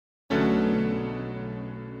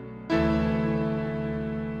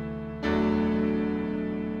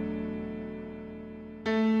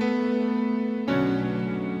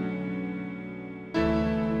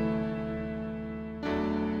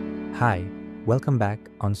Hi, welcome back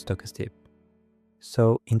on Stochastic.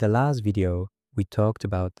 So in the last video, we talked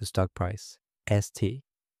about the stock price, ST.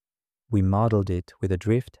 We modeled it with a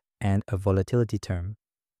drift and a volatility term,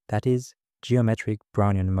 that is, geometric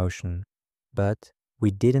Brownian motion, but we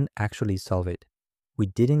didn't actually solve it. We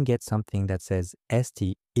didn't get something that says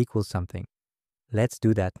ST equals something. Let's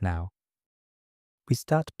do that now. We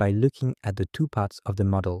start by looking at the two parts of the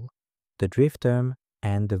model, the drift term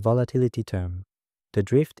and the volatility term. The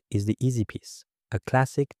drift is the easy piece, a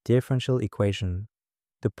classic differential equation.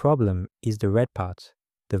 The problem is the red part,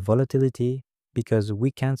 the volatility, because we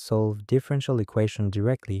can't solve differential equation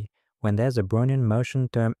directly when there's a Brownian motion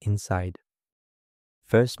term inside.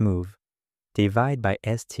 First move, divide by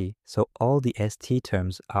ST so all the ST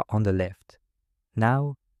terms are on the left.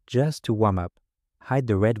 Now, just to warm up, hide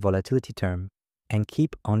the red volatility term and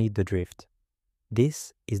keep only the drift.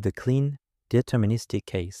 This is the clean, deterministic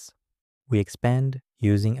case. We expand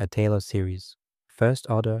using a Taylor series, first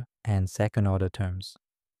order and second order terms.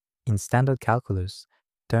 In standard calculus,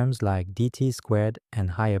 terms like dt squared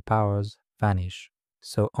and higher powers vanish,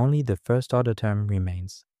 so only the first order term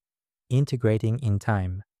remains. Integrating in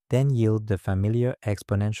time then yield the familiar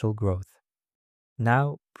exponential growth.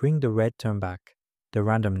 Now bring the red term back, the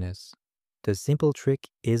randomness. The simple trick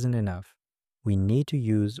isn't enough. We need to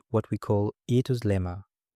use what we call Ito's lemma.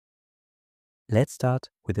 Let's start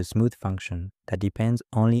with a smooth function that depends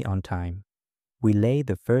only on time. We lay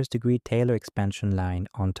the first degree Taylor expansion line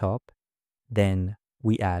on top, then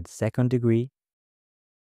we add second degree,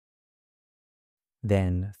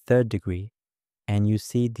 then third degree, and you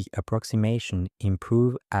see the approximation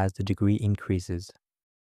improve as the degree increases.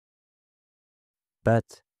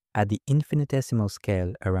 But at the infinitesimal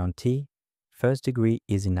scale around t, first degree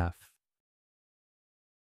is enough.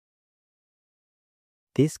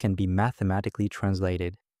 This can be mathematically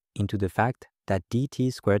translated into the fact that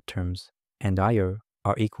dt squared terms and higher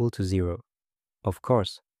are equal to 0. Of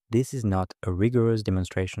course, this is not a rigorous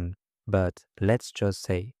demonstration, but let's just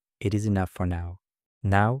say it is enough for now.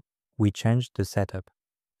 Now, we change the setup.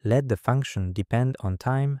 Let the function depend on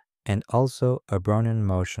time and also a Brownian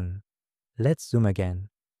motion. Let's zoom again.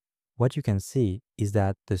 What you can see is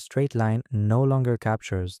that the straight line no longer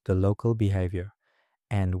captures the local behavior,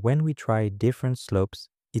 and when we try different slopes,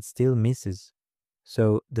 it still misses.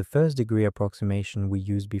 So the first degree approximation we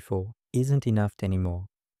used before isn't enough anymore.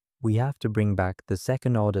 We have to bring back the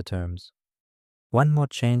second order terms. One more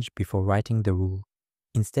change before writing the rule.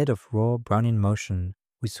 Instead of raw Brownian motion,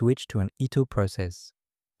 we switch to an Ito process.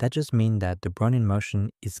 That just means that the Brownian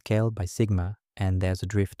motion is scaled by sigma and there's a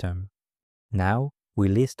drift term. Now, we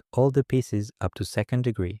list all the pieces up to second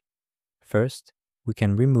degree. First, we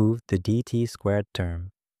can remove the dt squared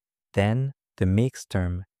term. Then, the mixed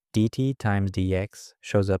term dt times dx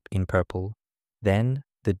shows up in purple. Then,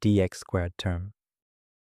 the dx squared term.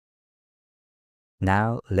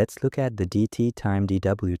 Now, let's look at the dt times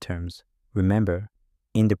dw terms. Remember,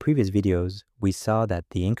 in the previous videos, we saw that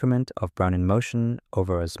the increment of Brownian motion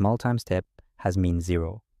over a small time step has mean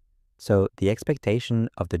 0. So the expectation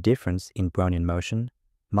of the difference in Brownian motion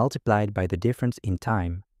multiplied by the difference in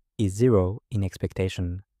time is 0 in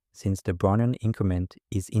expectation, since the Brownian increment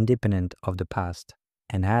is independent of the past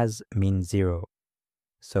and has mean 0.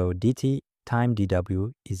 So dt times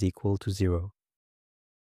dw is equal to 0.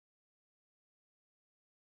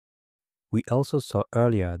 We also saw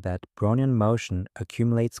earlier that Brownian motion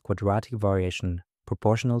accumulates quadratic variation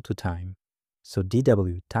proportional to time. So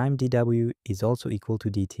dw times dw is also equal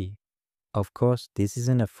to dt. Of course, this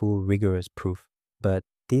isn't a full rigorous proof, but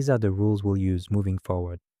these are the rules we'll use moving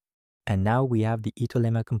forward. And now we have the Ito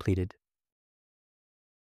lemma completed.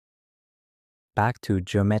 Back to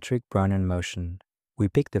geometric Brownian motion. We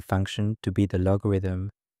pick the function to be the logarithm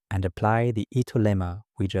and apply the Ito lemma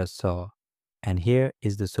we just saw. And here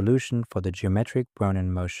is the solution for the geometric Brownian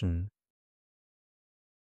motion.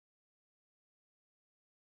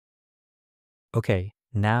 Okay,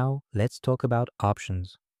 now let's talk about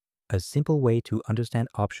options. A simple way to understand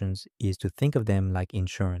options is to think of them like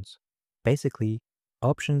insurance. Basically,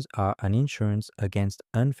 options are an insurance against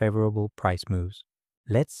unfavorable price moves.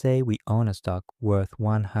 Let's say we own a stock worth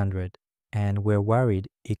 100 and we're worried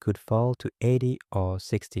it could fall to 80 or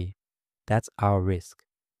 60. That's our risk.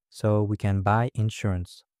 So we can buy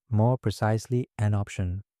insurance, more precisely an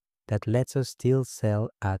option, that lets us still sell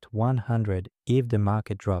at 100 if the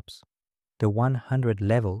market drops. The 100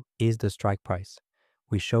 level is the strike price.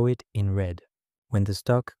 We show it in red. When the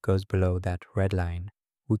stock goes below that red line,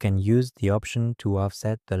 we can use the option to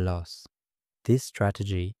offset the loss. This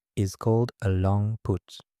strategy is called a long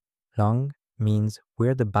put. Long means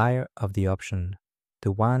we're the buyer of the option,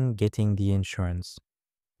 the one getting the insurance.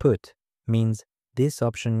 put means this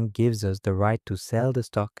option gives us the right to sell the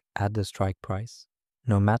stock at the strike price,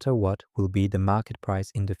 no matter what will be the market price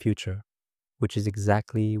in the future, which is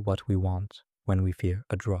exactly what we want when we fear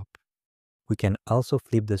a drop. We can also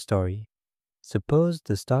flip the story. Suppose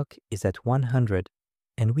the stock is at 100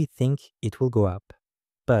 and we think it will go up,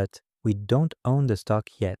 but we don't own the stock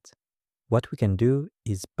yet. What we can do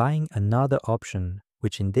is buying another option,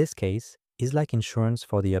 which in this case is like insurance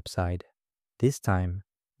for the upside. This time,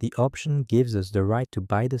 the option gives us the right to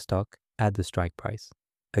buy the stock at the strike price,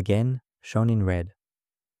 again shown in red.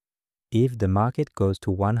 If the market goes to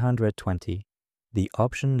 120, the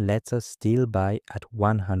option lets us still buy at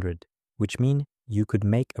 100, which means you could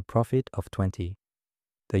make a profit of 20.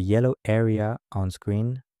 The yellow area on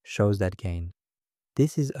screen shows that gain.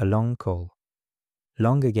 This is a long call.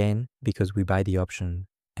 Long again because we buy the option,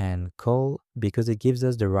 and call because it gives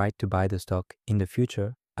us the right to buy the stock in the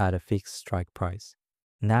future at a fixed strike price.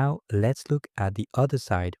 Now let's look at the other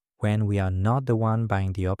side when we are not the one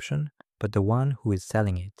buying the option, but the one who is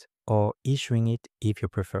selling it, or issuing it if you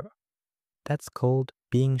prefer. That's called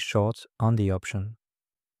being short on the option.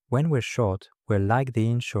 When we're short, we're like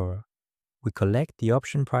the insurer. We collect the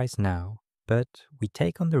option price now, but we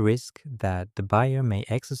take on the risk that the buyer may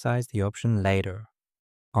exercise the option later.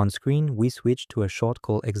 On screen, we switch to a short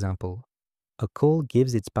call example. A call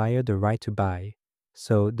gives its buyer the right to buy,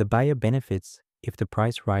 so the buyer benefits if the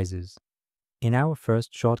price rises. In our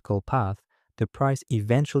first short call path, the price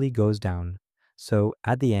eventually goes down, so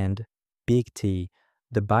at the end, big T,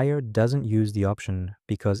 the buyer doesn't use the option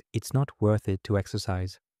because it's not worth it to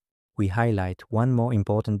exercise. We highlight one more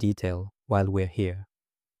important detail while we're here.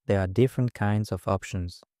 There are different kinds of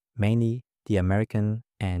options, mainly the American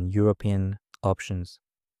and European options.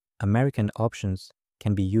 American options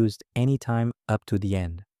can be used anytime up to the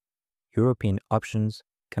end. European options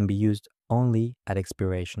can be used only at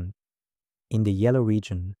expiration. In the yellow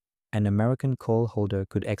region, an American call holder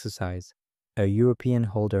could exercise. A European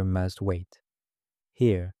holder must wait.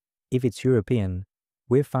 Here, if it's European,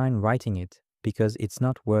 we're fine writing it because it's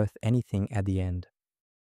not worth anything at the end.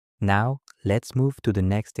 Now, let's move to the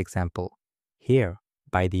next example. Here,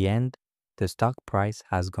 by the end, the stock price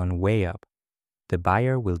has gone way up. The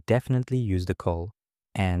buyer will definitely use the call,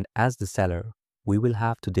 and as the seller, we will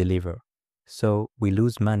have to deliver, so we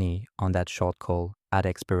lose money on that short call at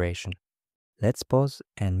expiration. Let's pause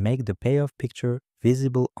and make the payoff picture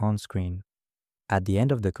visible on screen. At the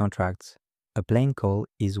end of the contracts, a plain call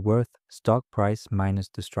is worth stock price minus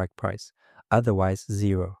the strike price, otherwise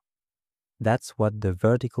zero. That's what the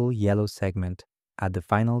vertical yellow segment at the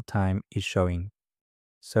final time is showing.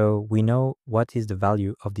 So we know what is the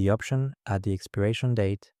value of the option at the expiration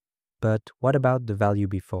date, but what about the value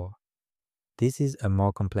before? This is a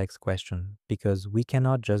more complex question because we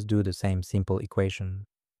cannot just do the same simple equation.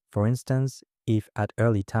 For instance, if at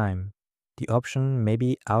early time, the option may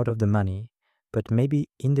be out of the money, but maybe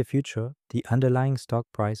in the future, the underlying stock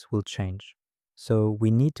price will change. So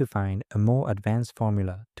we need to find a more advanced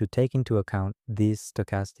formula to take into account this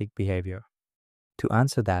stochastic behavior. To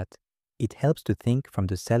answer that, it helps to think from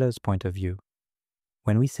the seller's point of view.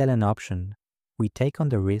 When we sell an option, we take on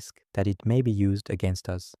the risk that it may be used against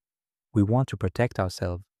us. We want to protect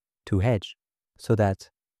ourselves, to hedge, so that,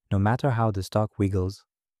 no matter how the stock wiggles,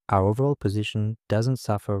 our overall position doesn't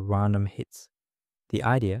suffer random hits. The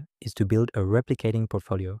idea is to build a replicating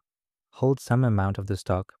portfolio, hold some amount of the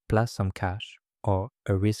stock plus some cash, or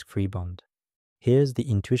a risk-free bond. Here's the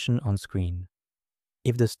intuition on screen.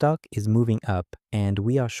 If the stock is moving up and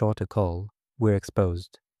we are short a call, we're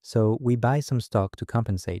exposed, so we buy some stock to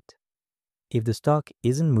compensate. If the stock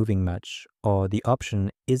isn't moving much or the option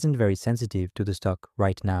isn't very sensitive to the stock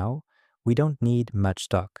right now, we don't need much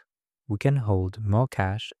stock. We can hold more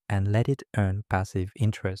cash and let it earn passive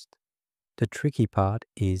interest. The tricky part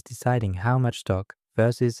is deciding how much stock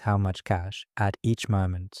versus how much cash at each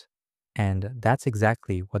moment. And that's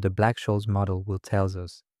exactly what the Black-Scholes model will tell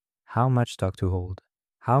us: how much stock to hold,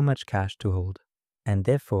 how much cash to hold, and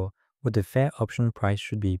therefore what the fair option price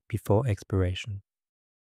should be before expiration.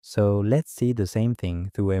 So let's see the same thing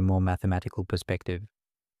through a more mathematical perspective.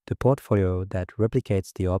 The portfolio that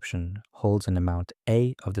replicates the option holds an amount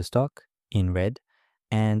A of the stock, in red,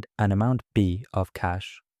 and an amount B of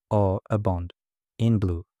cash, or a bond, in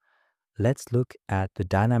blue. Let's look at the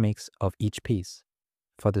dynamics of each piece.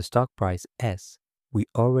 For the stock price S, we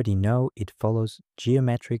already know it follows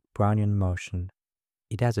geometric Brownian motion.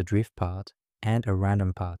 It has a drift part and a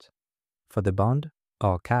random part. For the bond,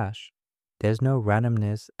 or cash, there's no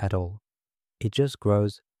randomness at all. It just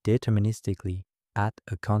grows deterministically at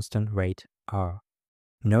a constant rate r.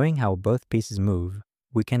 Knowing how both pieces move,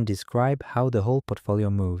 we can describe how the whole portfolio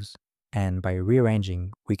moves, and by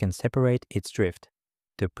rearranging, we can separate its drift,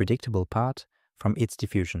 the predictable part, from its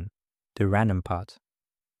diffusion, the random part.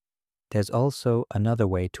 There's also another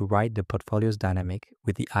way to write the portfolio's dynamic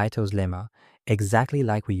with the Ito's lemma, exactly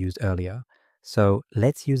like we used earlier, so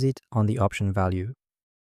let's use it on the option value.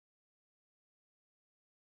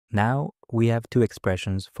 Now we have two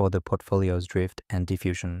expressions for the portfolio's drift and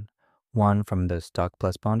diffusion, one from the stock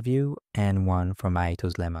plus bond view and one from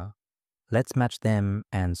Ito's lemma. Let's match them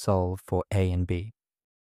and solve for A and B.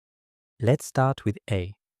 Let's start with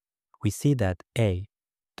A. We see that A,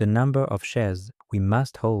 the number of shares we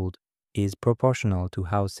must hold, is proportional to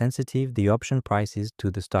how sensitive the option price is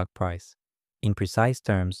to the stock price. In precise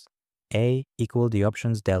terms, A equals the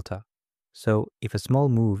option's delta. So if a small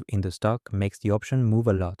move in the stock makes the option move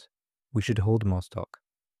a lot, we should hold more stock.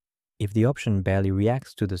 If the option barely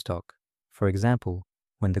reacts to the stock, for example,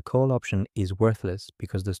 when the call option is worthless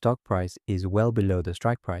because the stock price is well below the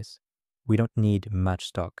strike price, we don't need much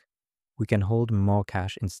stock. We can hold more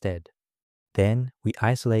cash instead. Then we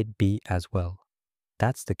isolate B as well.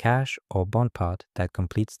 That's the cash or bond part that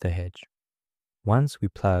completes the hedge. Once we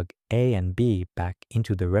plug A and B back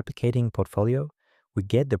into the replicating portfolio, we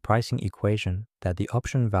get the pricing equation that the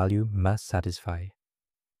option value must satisfy.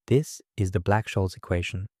 This is the Black-Scholes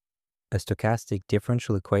equation, a stochastic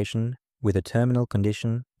differential equation with a terminal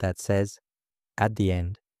condition that says, at the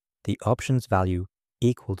end, the option's value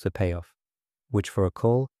equals the payoff, which for a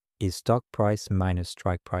call is stock price minus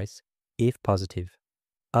strike price, if positive,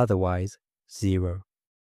 otherwise 0.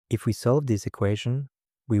 If we solve this equation,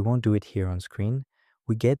 we won't do it here on screen,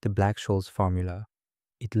 we get the Black-Scholes formula.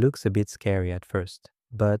 It looks a bit scary at first,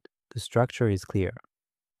 but the structure is clear.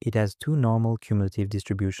 It has two normal cumulative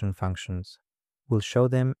distribution functions. We'll show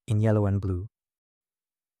them in yellow and blue.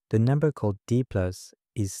 The number called D plus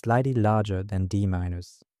is slightly larger than D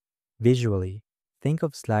minus. Visually, think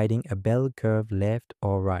of sliding a bell curve left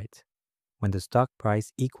or right. When the stock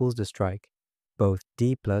price equals the strike, both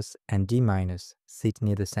D plus and D minus sit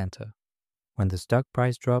near the center. When the stock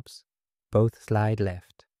price drops, both slide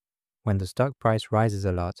left. When the stock price rises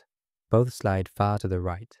a lot, both slide far to the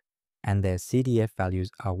right, and their CDF values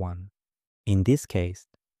are 1. In this case,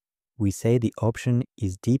 we say the option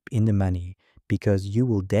is deep in the money because you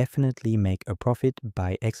will definitely make a profit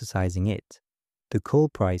by exercising it. The call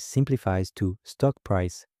price simplifies to stock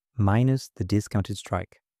price minus the discounted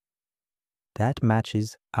strike. That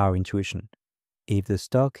matches our intuition. If the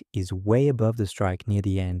stock is way above the strike near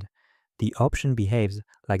the end, the option behaves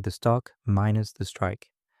like the stock minus the strike.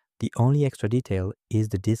 The only extra detail is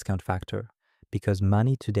the discount factor. Because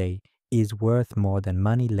money today is worth more than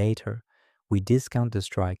money later, we discount the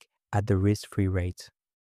strike at the risk-free rate.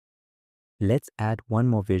 Let's add one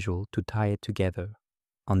more visual to tie it together.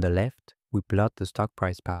 On the left, we plot the stock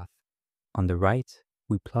price path. On the right,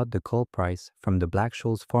 we plot the call price from the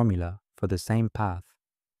Black-Scholes formula for the same path.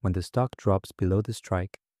 When the stock drops below the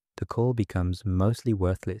strike, the call becomes mostly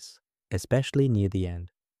worthless, especially near the end.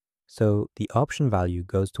 So the option value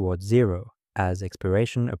goes towards 0 as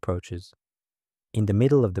expiration approaches. In the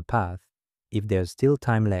middle of the path, if there's still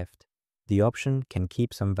time left, the option can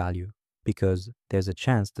keep some value because there's a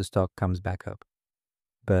chance the stock comes back up.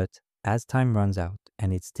 But as time runs out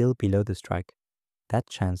and it's still below the strike, that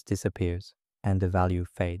chance disappears and the value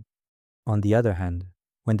fades. On the other hand,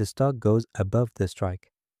 when the stock goes above the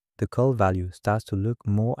strike, the call value starts to look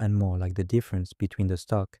more and more like the difference between the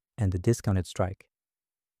stock and the discounted strike.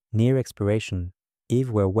 Near expiration, if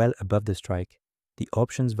we're well above the strike, the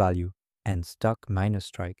option's value and stock minus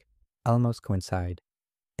strike almost coincide,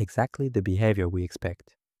 exactly the behavior we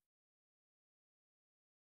expect.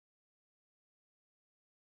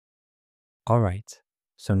 Alright,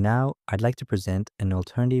 so now I'd like to present an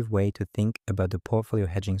alternative way to think about the portfolio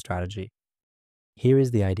hedging strategy. Here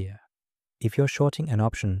is the idea. If you're shorting an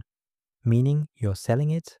option, meaning you're selling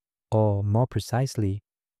it, or more precisely,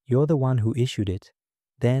 you're the one who issued it,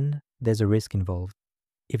 then there's a risk involved.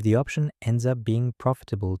 If the option ends up being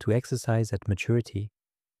profitable to exercise at maturity,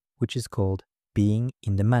 which is called being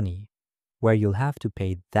in the money, where you'll have to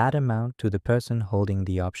pay that amount to the person holding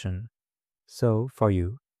the option. So, for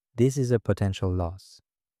you, this is a potential loss.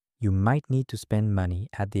 You might need to spend money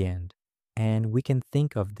at the end, and we can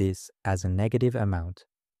think of this as a negative amount.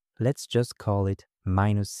 Let's just call it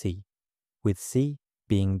minus C, with C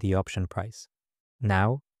being the option price.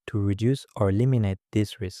 Now, to reduce or eliminate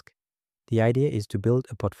this risk, the idea is to build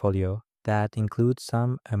a portfolio that includes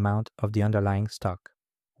some amount of the underlying stock.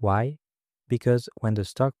 Why? Because when the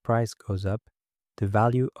stock price goes up, the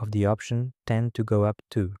value of the option tends to go up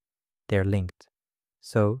too. They're linked.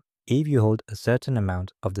 So, if you hold a certain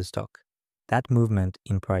amount of the stock, That movement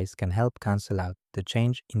in price can help cancel out the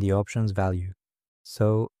change in the option's value.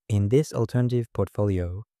 So, in this alternative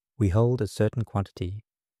portfolio, we hold a certain quantity,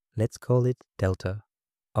 let's call it delta,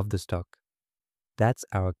 of the stock. That's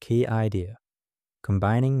our key idea,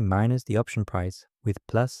 combining minus the option price with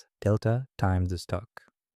plus delta times the stock.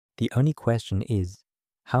 The only question is,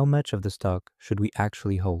 how much of the stock should we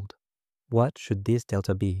actually hold? What should this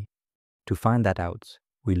delta be? To find that out,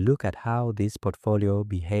 we look at how this portfolio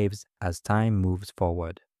behaves as time moves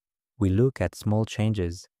forward. We look at small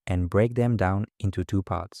changes and break them down into two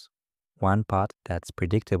parts. One part that's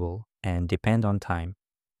predictable and depend on time,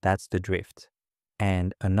 that's the drift.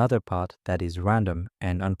 And another part that is random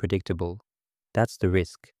and unpredictable, that's the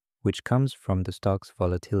risk, which comes from the stock's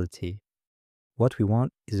volatility. What we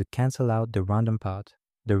want is to cancel out the random part,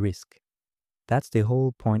 the risk. That's the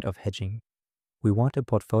whole point of hedging. We want a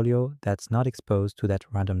portfolio that's not exposed to that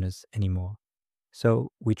randomness anymore. So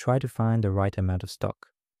we try to find the right amount of stock,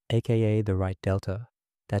 aka the right delta,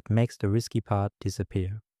 that makes the risky part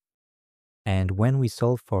disappear. And when we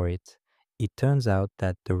solve for it, it turns out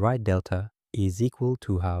that the right delta is equal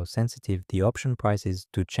to how sensitive the option price is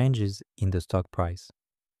to changes in the stock price.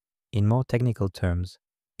 In more technical terms,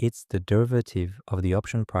 it's the derivative of the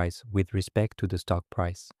option price with respect to the stock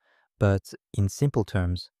price. But in simple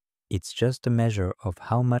terms, it's just a measure of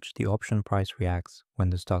how much the option price reacts when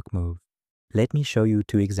the stock moves. Let me show you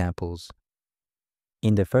two examples.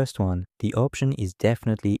 In the first one, the option is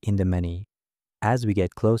definitely in the money. As we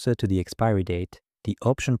get closer to the expiry date, the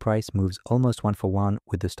option price moves almost 1-for-1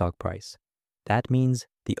 with the stock price. That means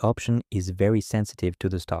the option is very sensitive to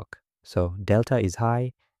the stock. So delta is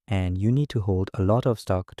high, and you need to hold a lot of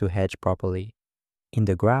stock to hedge properly. In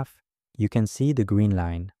the graph, you can see the green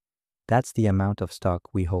line. That's the amount of stock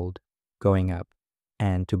we hold, going up.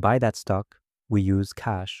 And to buy that stock, we use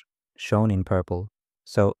cash, shown in purple,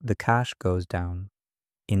 so the cash goes down.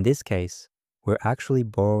 In this case, we're actually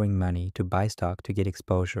borrowing money to buy stock to get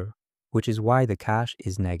exposure, which is why the cash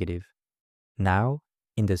is negative. Now,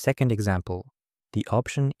 in the second example, the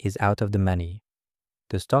option is out of the money.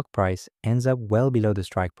 The stock price ends up well below the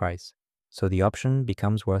strike price, so the option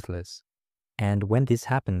becomes worthless. And when this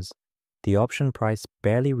happens, the option price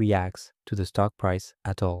barely reacts to the stock price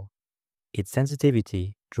at all. Its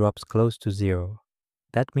sensitivity drops close to zero.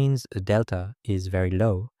 That means the delta is very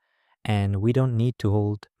low, and we don't need to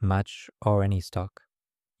hold much or any stock.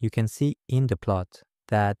 You can see in the plot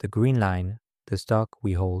that the green line, the stock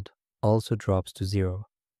we hold, also drops to zero.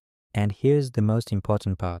 And here's the most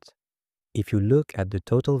important part. If you look at the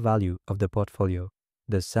total value of the portfolio,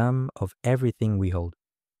 the sum of everything we hold,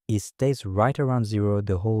 it stays right around zero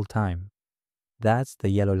the whole time. That's the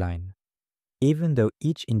yellow line. Even though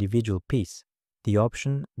each individual piece, the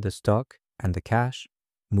option, the stock, and the cash,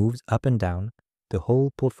 moves up and down, the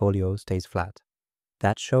whole portfolio stays flat.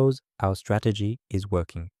 That shows our strategy is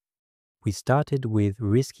working. We started with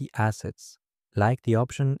risky assets, like the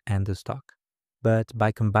option and the stock. But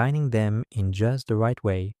by combining them in just the right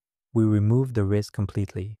way, we remove the risk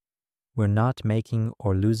completely. We're not making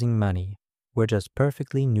or losing money. We're just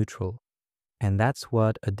perfectly neutral. And that's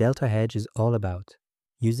what a delta hedge is all about,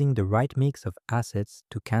 using the right mix of assets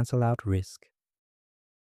to cancel out risk.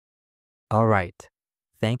 All right.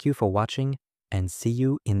 Thank you for watching, and see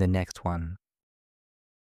you in the next one.